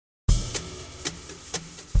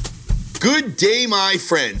Good day, my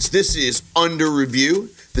friends. This is Under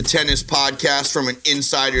Review, the tennis podcast from an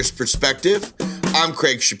insider's perspective. I'm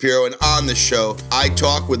Craig Shapiro, and on the show, I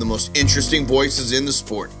talk with the most interesting voices in the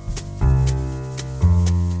sport.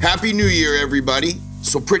 Happy New Year, everybody.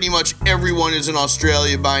 So pretty much everyone is in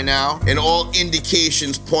Australia by now, and all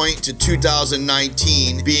indications point to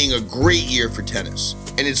 2019 being a great year for tennis.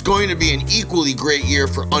 And it's going to be an equally great year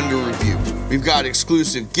for Under Review. We've got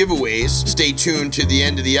exclusive giveaways. Stay tuned to the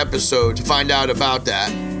end of the episode to find out about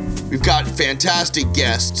that. We've got fantastic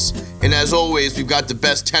guests, and as always, we've got the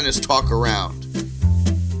best tennis talk around.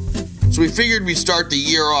 So we figured we'd start the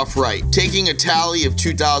year off right, taking a tally of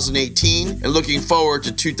 2018 and looking forward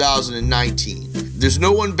to 2019. There's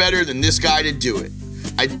no one better than this guy to do it.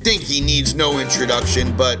 I think he needs no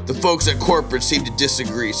introduction, but the folks at corporate seem to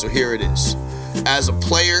disagree, so here it is. As a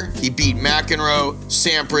player, he beat McEnroe,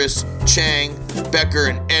 Sampras, Chang, Becker,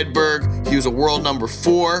 and Edberg. He was a world number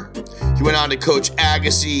 4. He went on to coach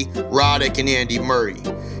Agassi, Roddick, and Andy Murray.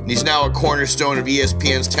 And he's now a cornerstone of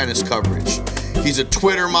ESPN's tennis coverage. He's a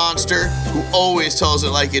Twitter monster who always tells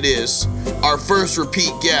it like it is. Our first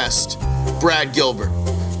repeat guest, Brad Gilbert.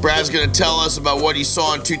 Brad's going to tell us about what he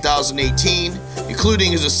saw in 2018,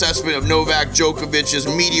 including his assessment of Novak Djokovic's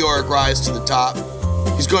meteoric rise to the top.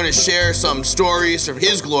 He's going to share some stories from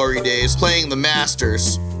his glory days playing the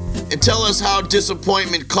Masters and tell us how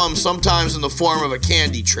disappointment comes sometimes in the form of a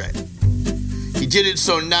candy tray. He did it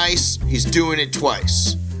so nice, he's doing it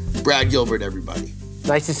twice. Brad Gilbert, everybody.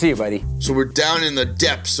 Nice to see you, buddy. So we're down in the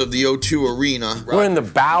depths of the O2 Arena. We're in the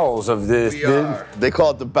bowels of this. We are. They call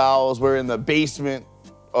it the bowels. We're in the basement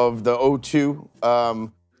of the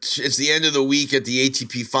O2. It's the end of the week at the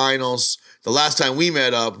ATP Finals. The last time we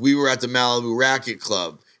met up, we were at the Malibu Racquet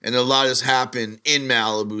Club, and a lot has happened in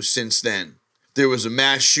Malibu since then. There was a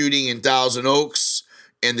mass shooting in Thousand Oaks,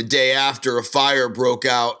 and the day after, a fire broke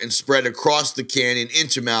out and spread across the canyon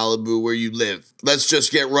into Malibu where you live. Let's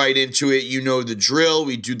just get right into it. You know the drill.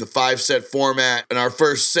 We do the 5-set format, and our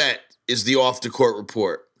first set is the off-the-court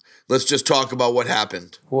report. Let's just talk about what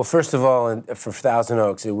happened. Well, first of all, for Thousand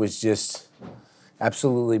Oaks, it was just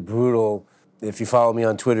absolutely brutal. If you follow me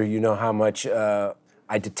on Twitter, you know how much I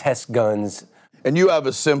detest guns. And you have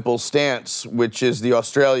a simple stance, which is the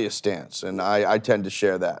Australia stance, and I tend to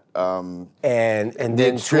share that. And The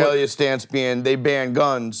then Australia stance being they ban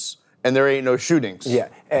guns and there ain't no shootings. Yeah,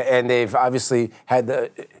 and they've obviously had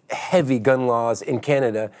the heavy gun laws in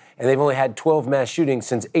Canada, and they've only had 12 mass shootings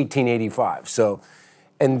since 1885. So,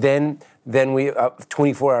 and then we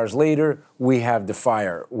 24 hours later, we have the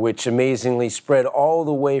fire, which amazingly spread all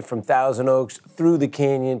the way from Thousand Oaks through the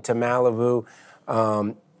canyon to Malibu.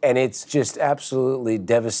 And it's just absolutely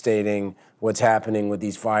devastating what's happening with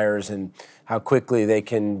these fires and how quickly they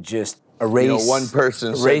can just erase,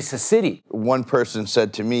 erase a city. One person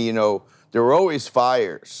said to me, there were always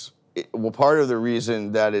fires. Well, part of the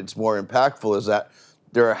reason that it's more impactful is that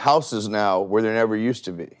there are houses now where there never used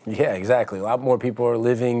to be. Yeah, exactly. A lot more people are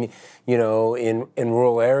living, in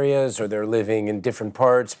rural areas, or they're living in different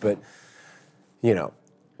parts. But,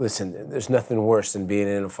 listen, there's nothing worse than being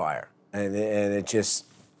in a fire. And it just...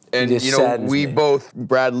 And, Brad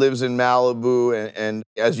lives in Malibu, and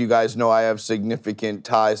as you guys know, I have significant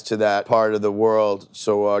ties to that part of the world.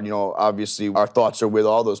 So, obviously our thoughts are with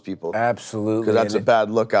all those people. Absolutely. Because that's a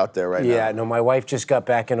bad look out there right now. Yeah, no, my wife just got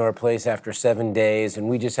back into our place after 7 days, and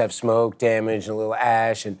we just have smoke damage and a little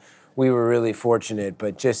ash, and we were really fortunate.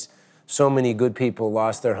 But just so many good people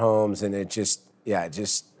lost their homes, and it's just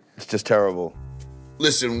terrible.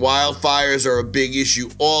 Listen, wildfires are a big issue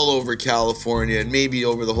all over California and maybe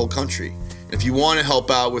over the whole country. And if you want to help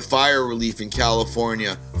out with fire relief in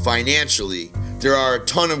California financially, there are a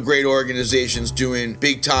ton of great organizations doing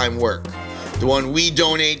big time work. The one we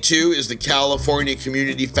donate to is the California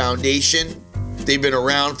Community Foundation. They've been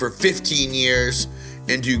around for 15 years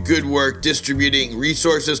and do good work distributing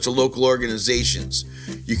resources to local organizations.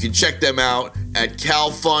 You can check them out at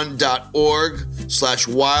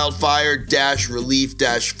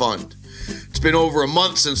calfund.org/wildfire-relief-fund. It's been over a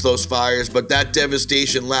month since those fires, but that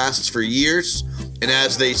devastation lasts for years, and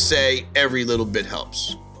as they say, every little bit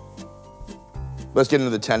helps. Let's get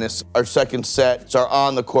into the tennis. Our second set is our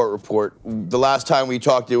on-the-court report. The last time we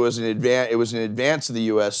talked, it was in advance of the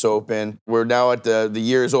U.S. Open. We're now at the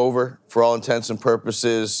year's over for all intents and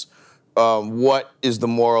purposes. What is the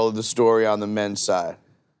moral of the story on the men's side?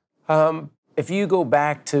 If you go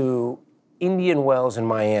back to Indian Wells in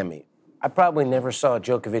Miami, I probably never saw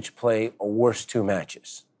Djokovic play a worse 2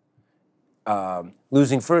 matches.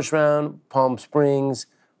 Losing first round, Palm Springs,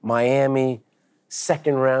 Miami,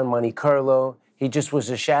 second round, Monte Carlo. He just was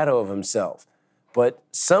a shadow of himself. But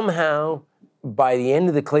somehow by the end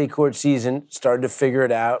of the clay court season, started to figure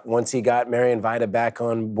it out once he got Marian Vida back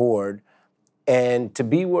on board. And to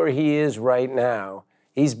be where he is right now,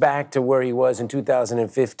 he's back to where he was in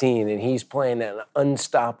 2015, and he's playing an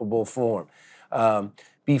unstoppable form.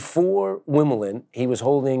 Before Wimbledon, he was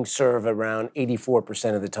holding serve around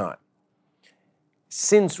 84% of the time.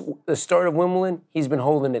 Since the start of Wimbledon, he's been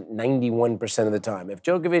holding it 91% of the time. If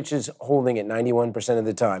Djokovic is holding it 91% of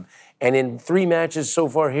the time, and in 3 matches so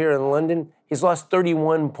far here in London, he's lost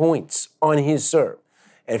 31 points on his serve.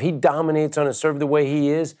 And if he dominates on a serve the way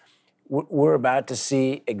he is, we're about to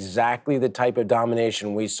see exactly the type of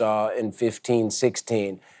domination we saw in 15,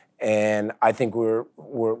 16. And I think we're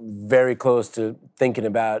very close to thinking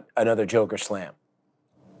about another Joker slam.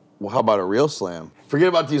 Well, how about a real slam? Forget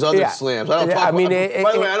about these other slams. I don't talk I mean,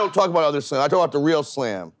 by the way, I don't talk about other slams. I talk about the real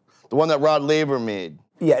slam, the one that Rod Laver made.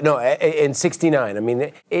 Yeah, no, in 69. I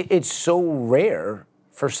mean, it's so rare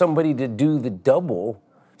for somebody to do the double.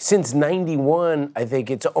 Since 91, I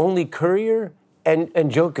think it's only Courier and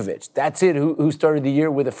Djokovic. That's it, who started the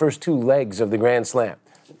year with the first 2 legs of the Grand Slam.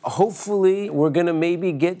 Hopefully, we're going to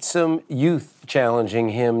maybe get some youth challenging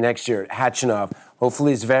him next year. Khachanov,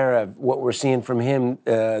 hopefully Zverev, what we're seeing from him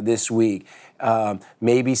this week.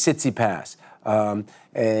 Maybe Tsitsipas.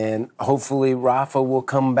 And hopefully Rafa will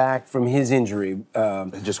come back from his injury.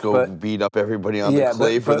 Just go beat up everybody on the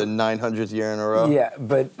clay for the 900th year in a row. Yeah,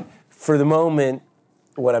 but for the moment,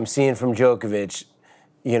 what I'm seeing from Djokovic,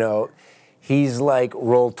 he's like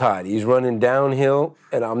Roll Tide. He's running downhill,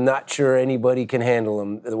 and I'm not sure anybody can handle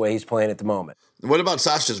him the way he's playing at the moment. What about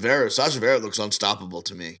Sasha Zverev? Sasha Zverev looks unstoppable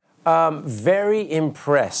to me. Very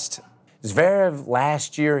impressed. Zverev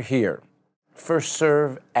last year here, first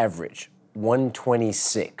serve average,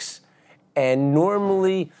 126. And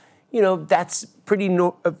normally, that's pretty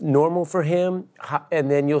normal for him. And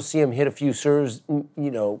then you'll see him hit a few serves,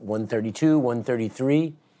 132,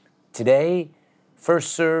 133. Today,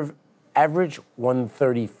 first serve average,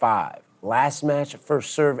 135. Last match,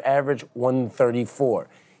 first serve average, 134.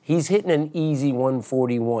 He's hitting an easy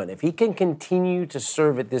 141. If he can continue to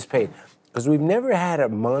serve at this pace, because we've never had a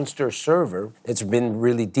monster server that's been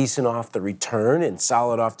really decent off the return and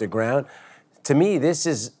solid off the ground. To me, this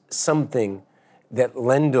is something that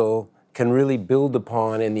Lendl can really build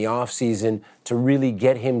upon in the offseason to really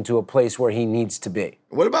get him to a place where he needs to be.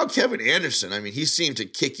 What about Kevin Anderson? I mean, he seemed to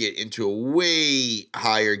kick it into a way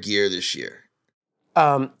higher gear this year.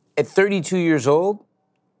 At 32 years old,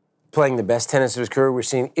 playing the best tennis of his career. We're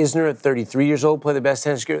seeing Isner at 33 years old play the best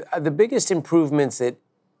tennis of his career. The biggest improvements that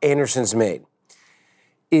Anderson's made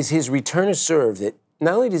is his return of serve, that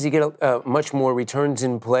not only does he get much more returns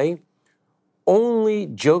in play, only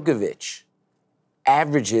Djokovic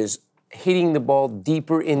averages hitting the ball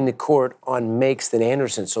deeper in the court on makes than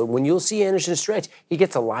Anderson. So when you'll see Anderson stretch, he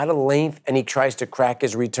gets a lot of length and he tries to crack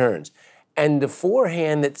his returns. And the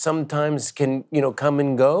forehand that sometimes can, come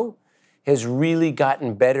and go has really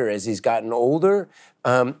gotten better as he's gotten older.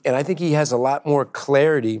 And I think he has a lot more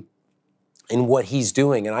clarity in what he's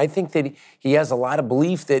doing. And I think that he has a lot of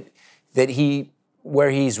belief that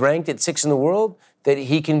where he's ranked at 6 in the world, that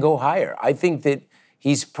he can go higher. I think that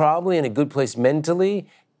he's probably in a good place mentally,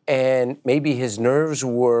 and maybe his nerves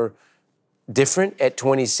were different at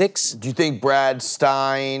 26. Do you think Brad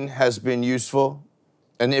Stein has been useful?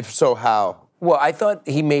 And if so, how? Well, I thought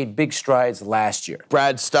he made big strides last year.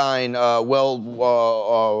 Brad Stein,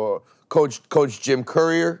 coached Jim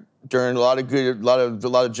Courier during a lot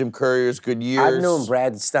of Jim Courier's good years. I've known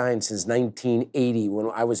Brad Stein since 1980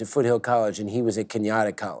 when I was at Foothill College and he was at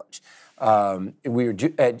Kenyatta College. We were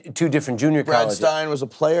at 2 different junior colleges. Brad Stein was a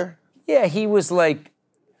player? Yeah, he was like,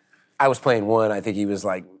 I was playing 1. I think he was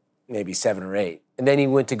like maybe 7 or 8. And then he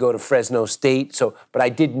went to go to Fresno State. But I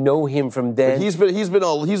did know him from then. But he's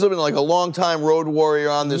been like a long time road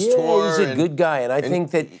warrior on this tour. He's a good guy, and I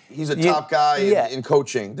think that he's a top guy in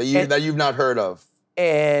coaching that you've not heard of.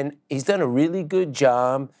 And he's done a really good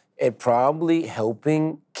job at probably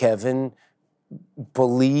helping Kevin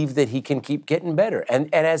believe that he can keep getting better.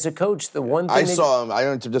 And as a coach, the one thing I saw him. I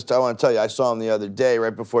want to tell you, I saw him the other day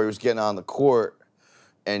right before he was getting on the court.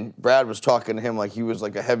 And Brad was talking to him like he was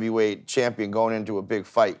like a heavyweight champion going into a big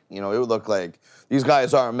fight. It would look like these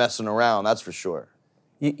guys aren't messing around, that's for sure.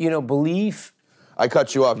 Belief. I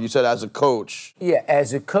cut you off. You said as a coach. Yeah,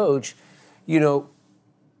 as a coach,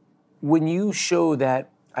 when you show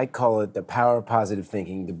that, I call it the power of positive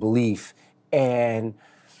thinking, the belief, and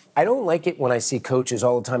I don't like it when I see coaches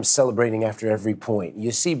all the time celebrating after every point.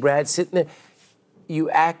 You see Brad sitting there,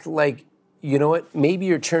 you act like, maybe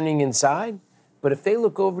you're churning inside, but if they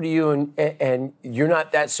look over to you and you're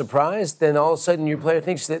not that surprised, then all of a sudden your player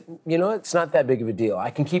thinks that, it's not that big of a deal. I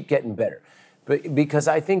can keep getting better. But because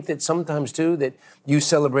I think that sometimes too that you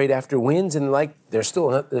celebrate after wins, and like there's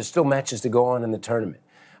still matches to go on in the tournament.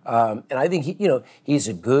 And I think he's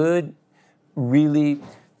a good, really,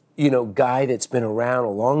 guy that's been around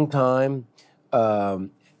a long time,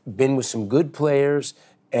 been with some good players,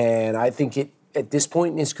 and I think at this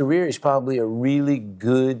point in his career, is probably a really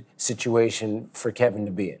good situation for Kevin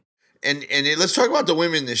to be in. And let's talk about the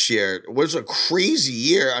women this year. It was a crazy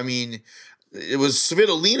year. I mean, it was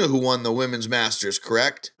Svitolina who won the women's Masters,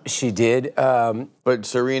 correct? She did. But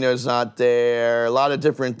Serena's not there. A lot of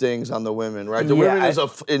different things on the women, right? The women is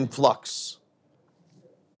in flux.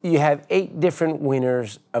 You have 8 different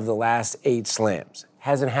winners of the last 8 slams.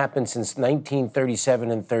 Hasn't happened since 1937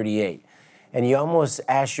 and 38. And you almost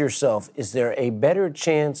ask yourself, is there a better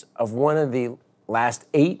chance of one of the last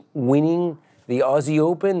 8 winning the Aussie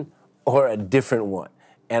Open or a different one?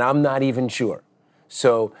 And I'm not even sure.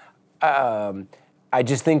 So I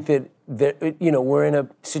just think that we're in a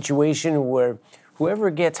situation where whoever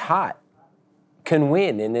gets hot can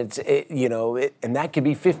win, and and that could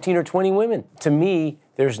be 15 or 20 women. To me,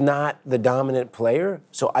 there's not the dominant player,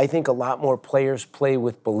 so I think a lot more players play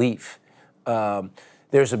with belief.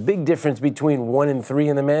 There's a big difference between 1 and 3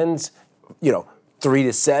 in the men's, 3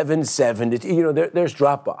 to 7, 7 to, there's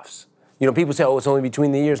drop-offs. People say, oh, it's only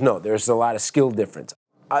between the years. No, there's a lot of skill difference.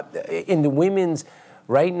 In the women's,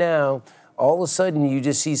 right now, all of a sudden you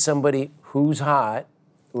just see somebody who's hot,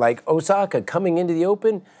 like Osaka coming into the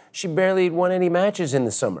Open. She barely won any matches in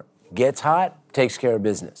the summer. Gets hot, takes care of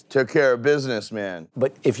business. Took care of business, man.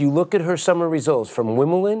 But if you look at her summer results from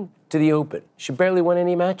Wimbledon to the Open, she barely won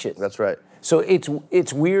any matches. That's right. So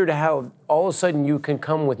it's weird how all of a sudden you can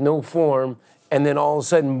come with no form and then all of a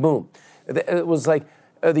sudden, boom. It was like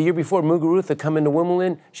the year before, Muguruza come into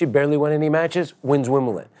Wimbledon, she barely won any matches, wins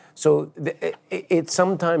Wimbledon. So it's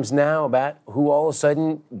sometimes now about who all of a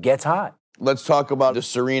sudden gets hot. Let's talk about the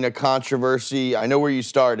Serena controversy. I know where you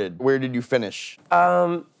started. Where did you finish?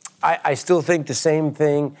 I still think the same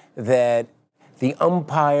thing, that the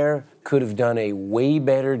umpire could have done a way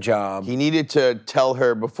better job. He needed to tell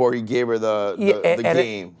her before he gave her the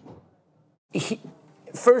game.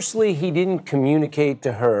 Firstly, he didn't communicate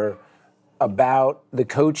to her about the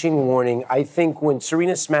coaching warning. I think when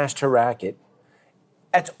Serena smashed her racket,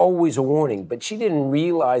 that's always a warning, but she didn't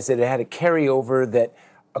realize that it had a carryover, that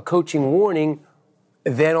a coaching warning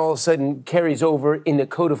then all of a sudden carries over in the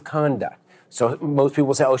code of conduct. So most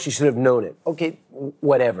people say, oh, she should have known it. Okay,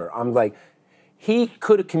 whatever. I'm like, he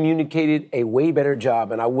could have communicated a way better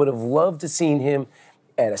job, and I would have loved to seen him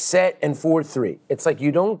at a set and 4-3. It's like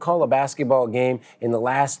you don't call a basketball game in the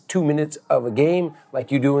last 2 minutes of a game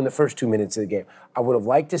like you do in the first 2 minutes of the game. I would have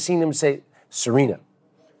liked to seen him say, Serena,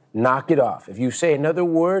 knock it off. If you say another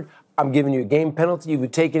word, I'm giving you a game penalty. You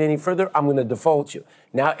would take it any further, I'm going to default you.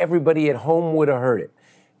 Now everybody at home would have heard it.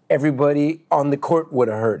 Everybody on the court would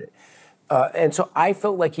have heard it. And so I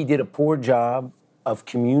felt like he did a poor job of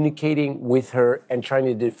communicating with her and trying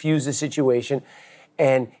to diffuse the situation.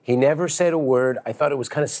 And he never said a word. I thought it was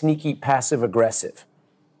kind of sneaky, passive-aggressive.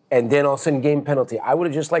 And then all of a sudden, game penalty. I would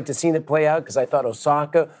have just liked to seen it play out because I thought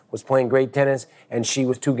Osaka was playing great tennis and she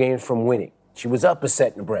was 2 games from winning. She was up a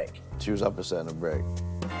set and a break. She was up a set and a break.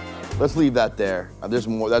 Let's leave that there. There's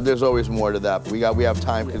more. There's always more to that. But we have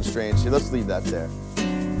time constraints. Let's leave that there.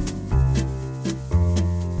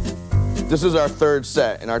 This is our third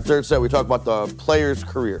set. In our third set, we talk about the player's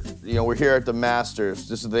career. We're here at the Masters.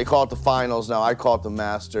 They call it the finals now. I call it the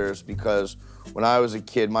Masters because when I was a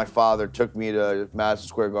kid, my father took me to Madison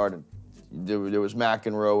Square Garden. There was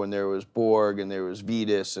McEnroe, and there was Borg, and there was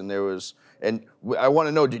Vitas, and I want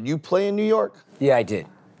to know, did you play in New York? Yeah, I did.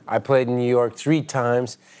 I played in New York 3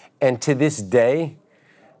 times, and to this day,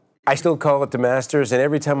 I still call it the Masters, and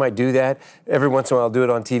every time I do that, every once in a while I'll do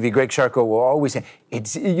it on TV. Greg Sharko will always say,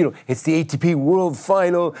 it's the ATP World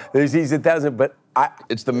Final. There's these 1,000, but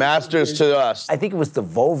it's the Masters to us. I think it was the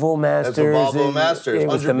Volvo Masters. It's the Volvo Masters. It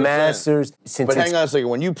was the Masters. But hang on a second.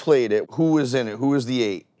 When you played it, who was in it? Who was the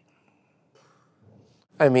 8?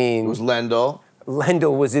 I mean, it was Lendl.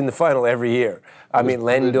 Lendl was in the final every year.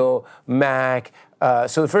 Lendl, Mac.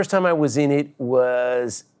 So the first time I was in it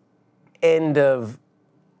was end of.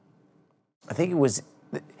 I think it was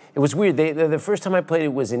weird. The first time I played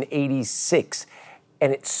it was in '86,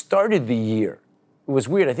 and it started the year. It was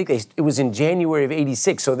weird. I think it was in January of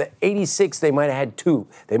 '86. So the '86 they might have had 2.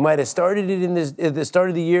 They might have started it at the start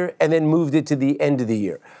of the year and then moved it to the end of the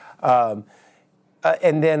year.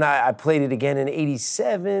 And then I played it again in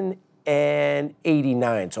 '87 and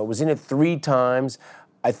 '89. So I was in it 3 times.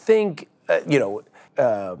 I think Becker,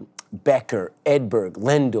 Edberg,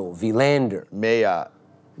 Lendl, Wilander. Mayotte.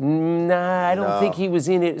 Nah, I don't think he was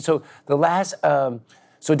in it. So the last,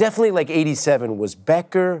 so definitely like 87 was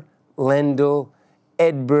Becker, Lendl,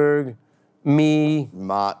 Edberg, me,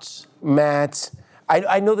 Mats.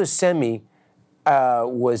 I know the semi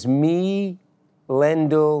was me,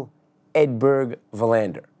 Lendl, Edberg,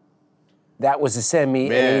 Verlander. That was the semi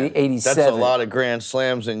in 87. That's a lot of Grand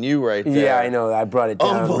Slams in you right there. Yeah, I know. I brought it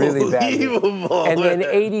down really badly. Unbelievable. And then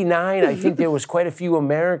 89, I think there was quite a few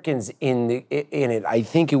Americans in it. I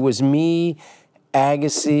think it was me,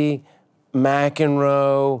 Agassi,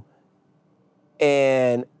 McEnroe,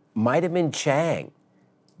 and might have been Chang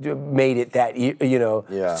made it that year, you know.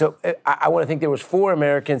 Yeah. So I want to think there was 4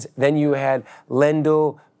 Americans. Then you had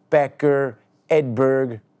Lendl, Becker,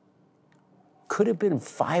 Edberg. Could have been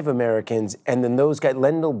 5 Americans, and then those guys,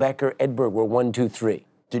 Lendl, Becker, Edberg, were 1, 2, 3.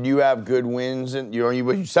 Did you have good wins?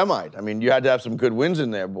 You semi'd. I mean, you had to have some good wins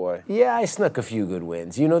in there, boy. Yeah, I snuck a few good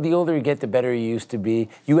wins. You know, the older you get, the better you used to be.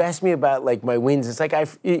 You asked me about like my wins. It's like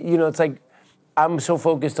it's like I'm so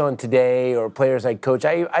focused on today or players I coach.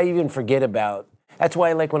 I even forget about. That's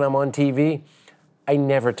why, like when I'm on TV, I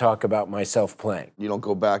never talk about myself playing. You don't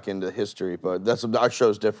go back into history, but our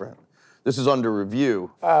show's different. This is under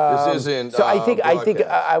review. This isn't. So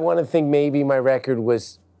I want to think maybe my record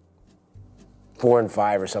was 4 and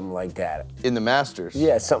 5 or something like that. In the Masters.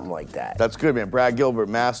 Yeah, something like that. That's good, man. Brad Gilbert,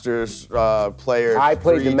 Masters player. I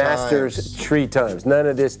played 3 the Masters times. 3 times. None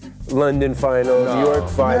of this London final, New York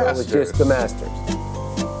final. Masters. It was just the Masters.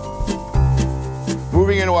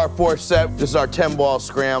 Moving into our 4th set, this is our 10-ball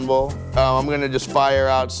scramble. I'm gonna just fire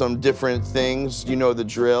out some different things. You know the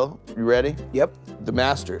drill. You ready? Yep. The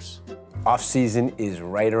Masters. Off season is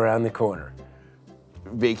right around the corner.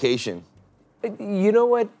 Vacation. You know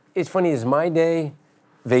what? It's funny, it's my day,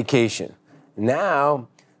 vacation. Now,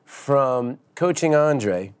 from coaching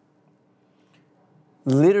Andre,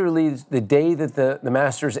 literally the day that the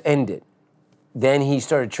Masters ended, then he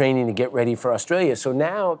started training to get ready for Australia. So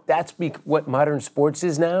now that's what modern sports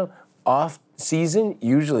is now. Off season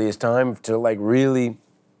usually is time to like really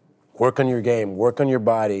work on your game, work on your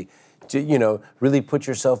body, to, really put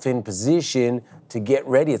yourself in position to get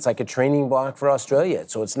ready. It's like a training block for Australia.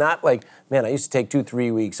 So it's not like, man, I used to take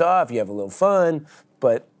 2-3 weeks off, you have a little fun,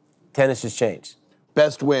 but tennis has changed.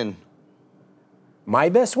 Best win. My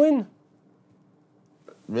best win?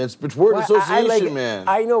 It's word association, man.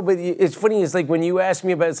 I know, but it's funny. It's like when you ask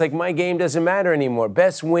me about it, it's like my game doesn't matter anymore.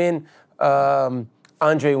 Best win,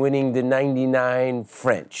 Andre winning the 99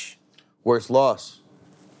 French. Worst loss.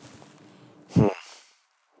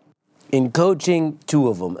 In coaching, 2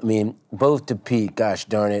 of them. I mean, both to Pete, gosh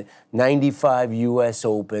darn it. 95 U.S.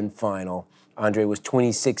 Open final. Andre was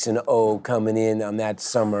 26-0 coming in on that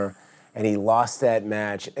summer, and he lost that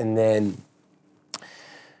match. And then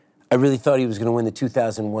I really thought he was going to win the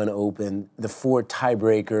 2001 Open. The 4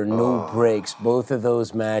 tiebreaker, no breaks. Both of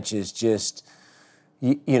those matches just,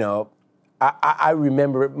 I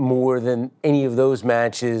remember it more than any of those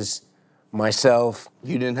matches myself.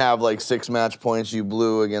 You didn't have like 6 match points you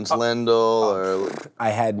blew against Lendl or...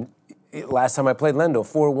 I had, last time I played Lendl,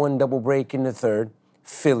 4-1 double break in the 3rd,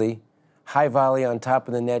 Philly, high volley on top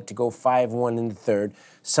of the net to go 5-1 in the 3rd.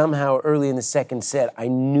 Somehow early in the 2nd set, I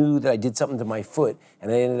knew that I did something to my foot, and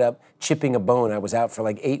I ended up chipping a bone. I was out for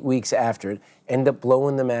like 8 weeks after it, ended up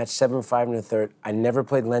blowing the match 7-5 in the 3rd. I never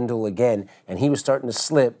played Lendl again, and he was starting to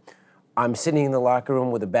slip. I'm sitting in the locker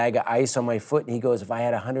room with a bag of ice on my foot, and he goes, if I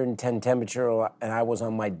had 110 temperature and I was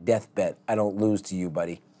on my deathbed, I don't lose to you,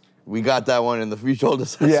 buddy. We got that one you told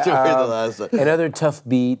us that story the last time. Another tough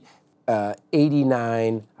beat,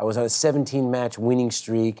 89. I was on a 17-match winning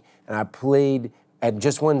streak, and I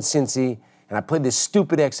just won Cincy, and I played this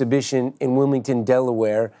stupid exhibition in Wilmington,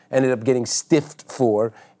 Delaware, ended up getting stiffed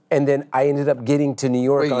for, and then I ended up getting to New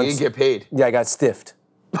York. Wait, you didn't get paid? Yeah, I got stiffed.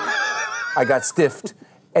 I got stiffed.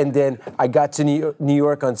 And then I got to New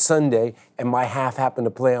York on Sunday, and my half happened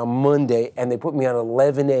to play on Monday, and they put me on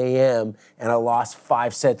 11 a.m., and I lost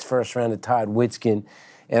 5 sets first round to Todd Witskin.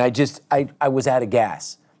 And I was out of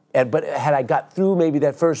gas. But had I got through maybe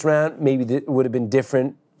that first round, maybe it would have been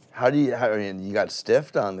different. You got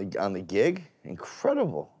stiffed on the gig?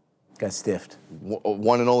 Incredible. Got stiffed.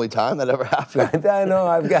 One and only time that ever happened? I know,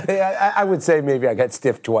 I would say maybe I got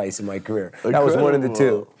stiffed twice in my career. Incredible. That was one of the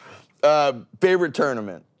 2. Favorite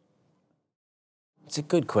tournament? It's a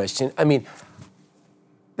good question. I mean,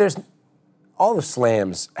 all the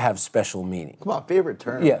slams have special meaning. Come on, favorite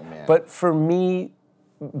tournament, man. But for me,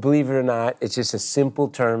 believe it or not, it's just a simple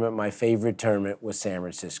tournament. My favorite tournament was San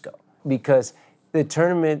Francisco because the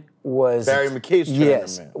tournament was... Barry McKay's tournament.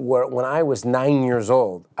 Yes. When I was 9 years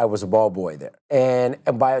old, I was a ball boy there. And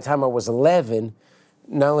by the time I was 11,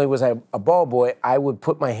 not only was I a ball boy, I would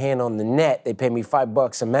put my hand on the net. They paid me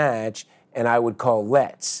 $5 a match, and I would call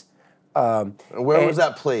lets. Where was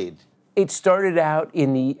that played? It started out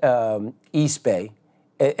in the East Bay,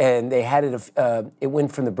 and they had it. It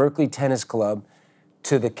went from the Berkeley Tennis Club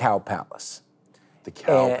to the Cow Palace. The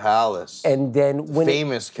Cow Palace. And then when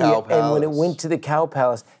Famous Cow Palace. And when it went to the Cow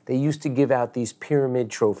Palace, they used to give out these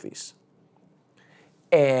pyramid trophies.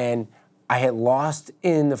 And I had lost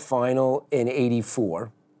in the final in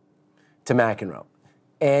 '84 to McEnroe.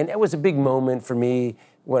 And it was a big moment for me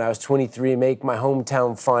when I was 23, make my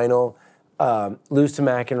hometown final, lose to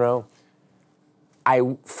McEnroe.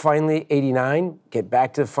 I finally, '89, get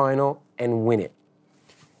back to the final and win it.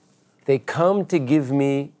 They come to give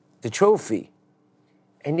me the trophy,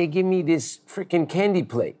 and they give me this freaking candy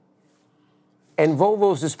plate. And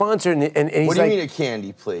Volvo's the sponsor, and he's like... What do you mean a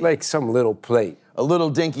candy plate? Like some little plate. A little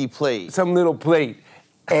dinky plate. Some little plate.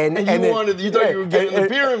 And you thought you were getting the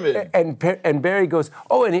pyramid. And Barry goes,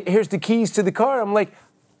 oh, and here's the keys to the car. I'm like,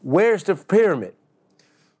 where's the pyramid?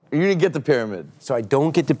 You didn't get the pyramid. So I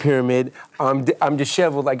don't get the pyramid. I'm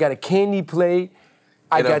disheveled. I got a candy plate.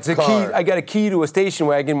 I got a key to a station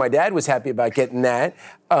wagon. My dad was happy about getting that.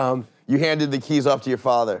 You handed the keys off to your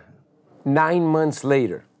father. 9 months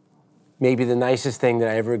later, maybe the nicest thing that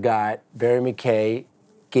I ever got, Barry McKay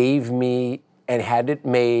gave me and had it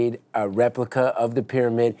made a replica of the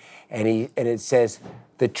pyramid, and it says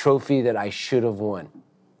the trophy that I should have won.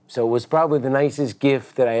 So it was probably the nicest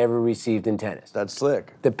gift that I ever received in tennis. That's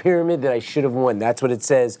slick. The pyramid that I should have won. That's what it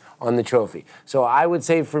says on the trophy. So I would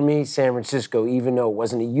say for me, San Francisco, even though it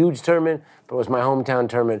wasn't a huge tournament, but it was my hometown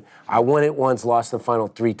tournament, I won it once, lost the final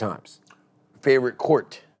 3 times. Favorite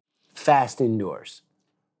court? Fast indoors.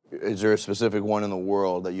 Is there a specific one in the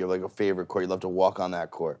world that you have like a favorite court? You love to walk on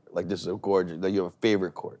that court. Like this is a gorgeous, like you have a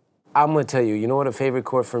favorite court. I'm gonna tell you, you know what a favorite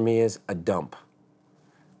court for me is? A dump.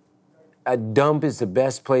 A dump is the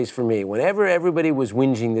best place for me. Whenever everybody was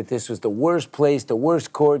whinging that this was the worst place, the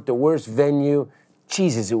worst court, the worst venue,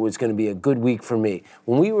 Jesus, it was gonna be a good week for me.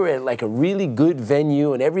 When we were at like a really good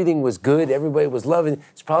venue and everything was good, everybody was loving,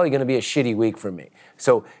 it's probably gonna be a shitty week for me.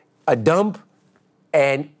 So a dump,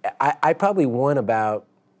 and I probably won about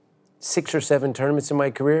 6 or 7 tournaments in my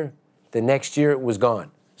career. The next year it was gone.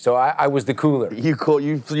 So I was the cooler. You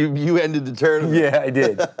ended the tournament. Yeah, I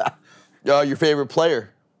did. Your favorite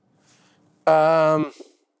player?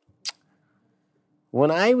 When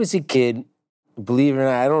I was a kid, believe it or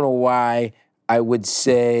not, I don't know why, I would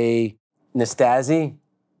say Nastase.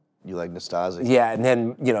 You like Nastase? Yeah, and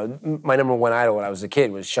then, my number one idol when I was a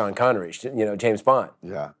kid was Sean Connery, James Bond.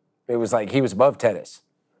 Yeah. It was like he was above tennis.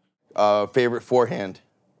 Favorite forehand?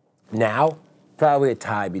 Now, probably a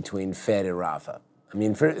tie between Fed and Rafa. I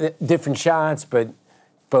mean, for different shots, but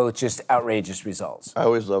both just outrageous results. I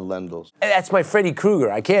always love Lendl's. And that's my Freddie Krueger.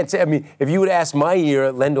 I can't say, if you would ask my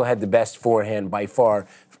era, Lendl had the best forehand by far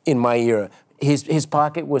in my era. His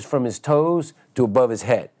pocket was from his toes to above his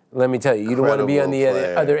head. Let me tell you, you don't want to be on the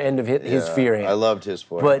other end of his forehand. I loved his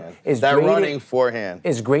forehand. But that running forehand.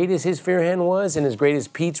 As great as his forehand was, and as great as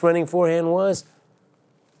Pete's running forehand was,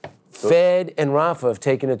 Fed and Rafa have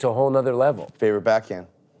taken it to a whole nother level. Favorite backhand?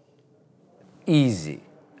 Easy.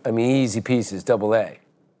 Easy pieces, double A.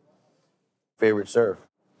 Favorite serve?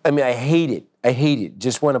 I hate it.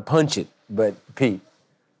 Just want to punch it. But Pete,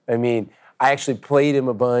 I actually played him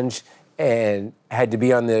a bunch and had to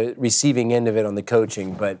be on the receiving end of it on the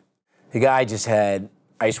coaching, but the guy just had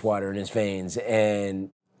ice water in his veins. And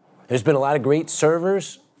there's been a lot of great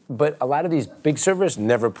servers, but a lot of these big servers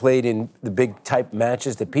never played in the big type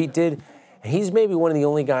matches that Pete did. And he's maybe one of the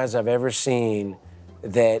only guys I've ever seen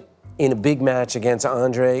that in a big match against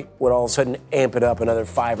Andre would all of a sudden amp it up another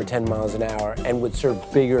 5 or 10 miles an hour and would serve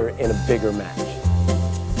bigger in a bigger match.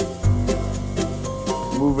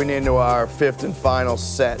 Moving into our 5th and final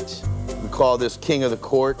set. We call this King of the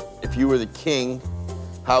Court. If you were the king,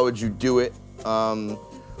 how would you do it?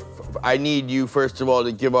 I need you, first of all,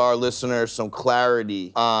 to give our listeners some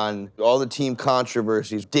clarity on all the team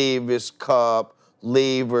controversies. Davis Cup,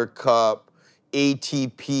 Laver Cup,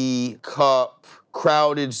 ATP Cup,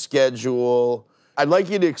 crowded schedule. I'd like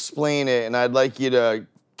you to explain it, and I'd like you to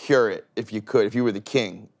cure it, if you could, if you were the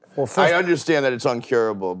king. Well, I understand that it's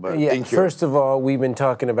uncurable, but yeah. First of all, we've been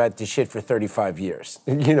talking about this shit for 35 years,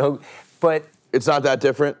 but it's not that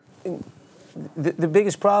different. The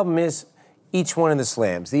biggest problem is each one of the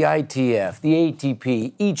slams, the ITF, the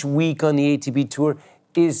ATP, each week on the ATP tour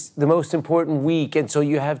is the most important week, and so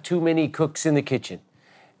you have too many cooks in the kitchen.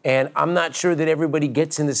 And I'm not sure that everybody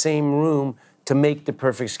gets in the same room to make the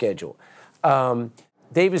perfect schedule.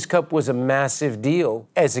 Davis Cup was a massive deal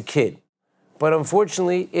as a kid. But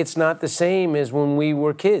unfortunately, it's not the same as when we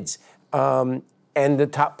were kids, and the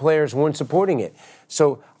top players weren't supporting it.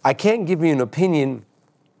 So I can't give you an opinion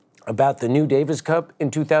about the new Davis Cup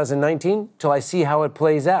in 2019 till I see how it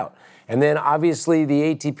plays out. And then obviously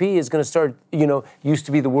the ATP is going to start, used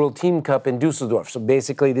to be the World Team Cup in Dusseldorf. So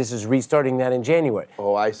basically this is restarting that in January.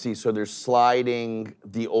 Oh, I see. So they're sliding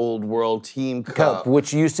the old World Team Cup.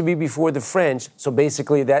 Which used to be before the French. So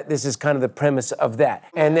basically this is kind of the premise of that.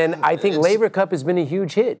 And then I think Laver Cup has been a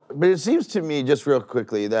huge hit. But it seems to me, just real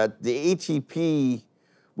quickly, that the ATP,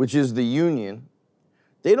 which is the union,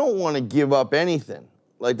 they don't want to give up anything.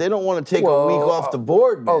 Like, they don't want to take a week off the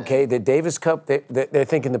board, man. Okay, the Davis Cup, they're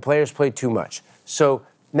thinking the players play too much. So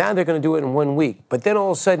now they're going to do it in 1 week. But then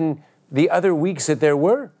all of a sudden, the other weeks that there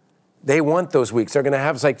were, they want those weeks. They're going to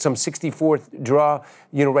have like some 64th draw,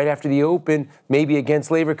 right after the Open, maybe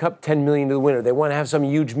against Laver Cup, $10 million to the winner. They want to have some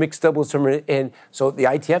huge mixed doubles tournament. And so the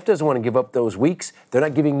ITF doesn't want to give up those weeks. They're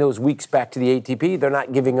not giving those weeks back to the ATP. They're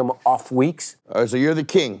not giving them off weeks. All right, so you're the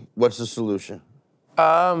king. What's the solution?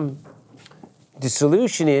 The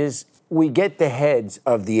solution is we get the heads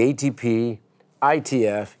of the ATP,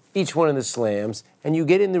 ITF, each one of the slams, and you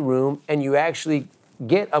get in the room and you actually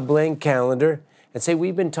get a blank calendar and say,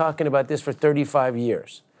 we've been talking about this for 35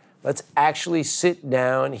 years. Let's actually sit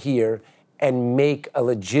down here and make a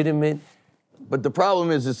legitimate. But the problem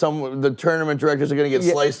is that the tournament directors are going to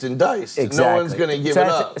get sliced and diced. Exactly. No one's going to give it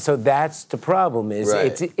up. So that's the problem. Is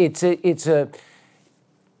right.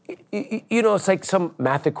 It's like some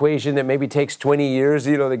math equation that maybe takes 20 years,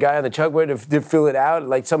 the guy on the chalkboard to fill it out,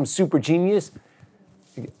 like some super genius.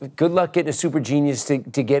 Good luck getting a super genius to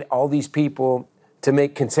get all these people to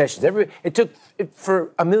make concessions. It took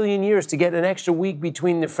for a million years to get an extra week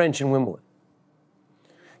between the French and Wimbledon.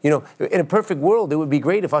 In a perfect world, it would be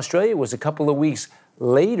great if Australia was a couple of weeks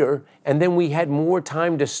later and then we had more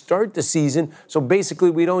time to start the season. So basically,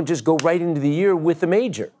 we don't just go right into the year with the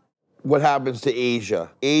major. What happens to Asia?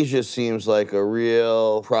 Asia seems like a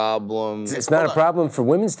real problem. It's not a problem for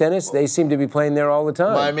women's tennis. They seem to be playing there all the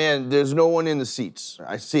time. My man, there's no one in the seats.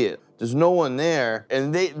 I see it. There's no one there.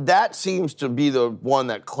 And that seems to be the one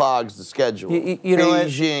that clogs the schedule.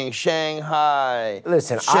 Beijing, Shanghai,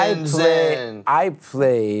 listen, Shenzhen. I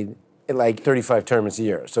played like 35 tournaments a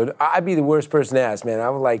year. So I'd be the worst person to ask, man. I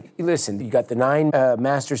was like, listen, you got the 9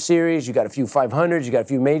 Master Series, you got a few 500s, you got a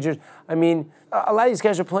few majors. I mean, a lot of these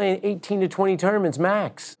guys are playing 18 to 20 tournaments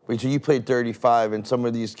max. Wait, so you played 35 and some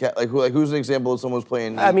of these, who's an example of someone who's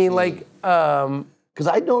playing 18? I mean, because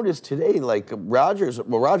I noticed today, Rogers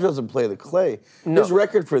doesn't play the clay. No. His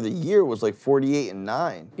record for the year was like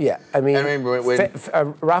 48-9. Yeah, I mean,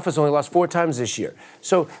 Rafa's only lost 4 times this year.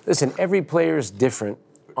 So listen, every player is different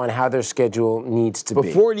on how their schedule needs to be.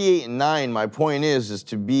 But 48-9, my point is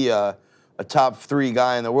to be a top 3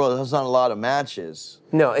 guy in the world. That's not a lot of matches.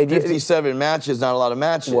 No, 57 matches, not a lot of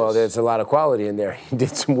matches. Well, there's a lot of quality in there. He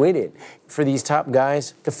did some winning. For these top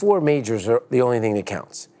guys, the 4 majors are the only thing that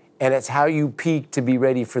counts. And it's how you peak to be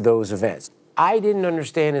ready for those events. I didn't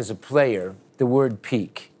understand as a player the word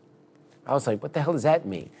peak. I was like, what the hell does that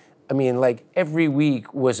mean? I mean, every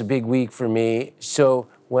week was a big week for me. So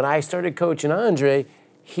when I started coaching Andre,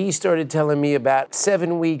 he started telling me about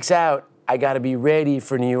 7 weeks out, I got to be ready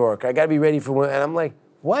for New York. I got to be ready for, and I'm like,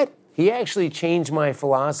 what? He actually changed my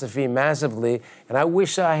philosophy massively, and I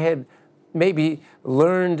wish I had maybe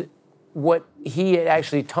learned what he had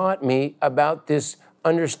actually taught me about this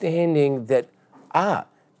understanding that,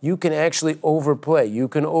 you can actually overplay, you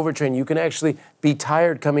can overtrain, you can actually be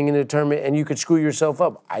tired coming into the tournament, and you could screw yourself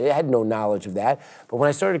up. I had no knowledge of that, but when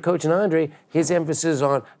I started coaching Andre, his emphasis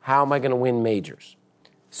on how am I going to win majors.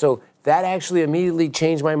 So that actually immediately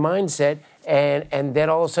changed my mindset, and then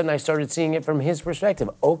all of a sudden I started seeing it from his perspective.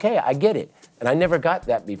 Okay, I get it, and I never got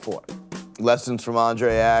that before. Lessons from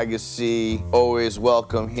Andre Agassi, always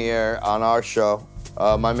welcome here on our show.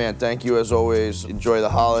 My man, thank you as always. Enjoy the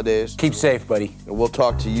holidays. Keep safe, buddy. We'll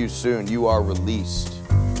talk to you soon. You are released.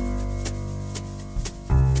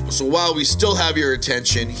 So while we still have your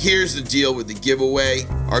attention, here's the deal with the giveaway.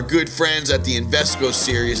 Our good friends at the Invesco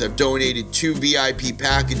Series have donated 2 VIP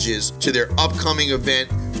packages to their upcoming event,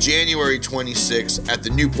 January 26th at the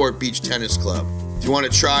Newport Beach Tennis Club. If you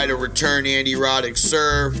want to try to return Andy Roddick's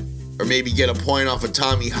serve, or maybe get a point off of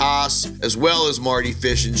Tommy Haas, as well as Marty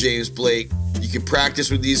Fish and James Blake, you can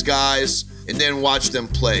practice with these guys and then watch them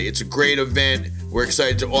play. It's a great event. We're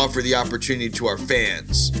excited to offer the opportunity to our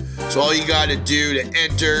fans. So all you got to do to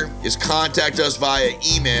enter is contact us via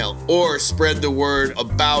email or spread the word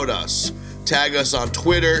about us. Tag us on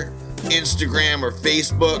Twitter, Instagram, or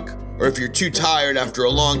Facebook. Or if you're too tired after a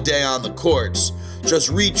long day on the courts,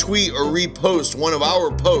 just retweet or repost one of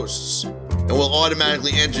our posts. and we'll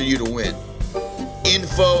automatically enter you to win.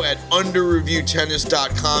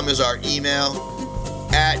 info@underreviewtennis.com is our email.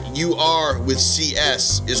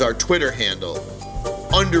 @URWithCS is our Twitter handle.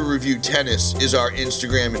 Under Review Tennis is our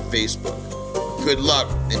Instagram and Facebook. Good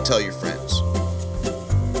luck and tell your friends.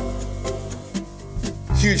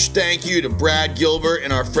 Huge thank you to Brad Gilbert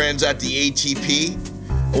and our friends at the ATP.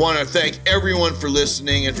 I want to thank everyone for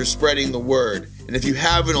listening and for spreading the word. And if you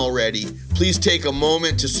haven't already, please take a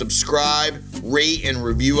moment to subscribe, rate, and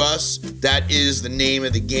review us. That is the name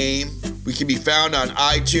of the game. We can be found on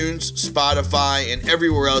iTunes, Spotify, and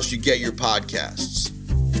everywhere else you get your podcasts.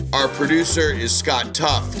 Our producer is Scott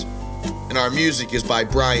Tuft, and our music is by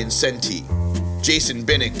Brian Senti. Jason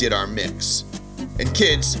Binnick did our mix. And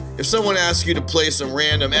kids, if someone asks you to play some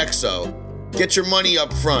random EXO, get your money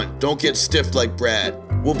up front. Don't get stiffed like Brad.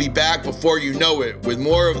 We'll be back before you know it with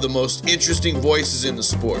more of the most interesting voices in the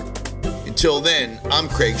sport. Until then, I'm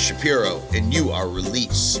Craig Shapiro, and you are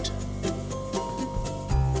released.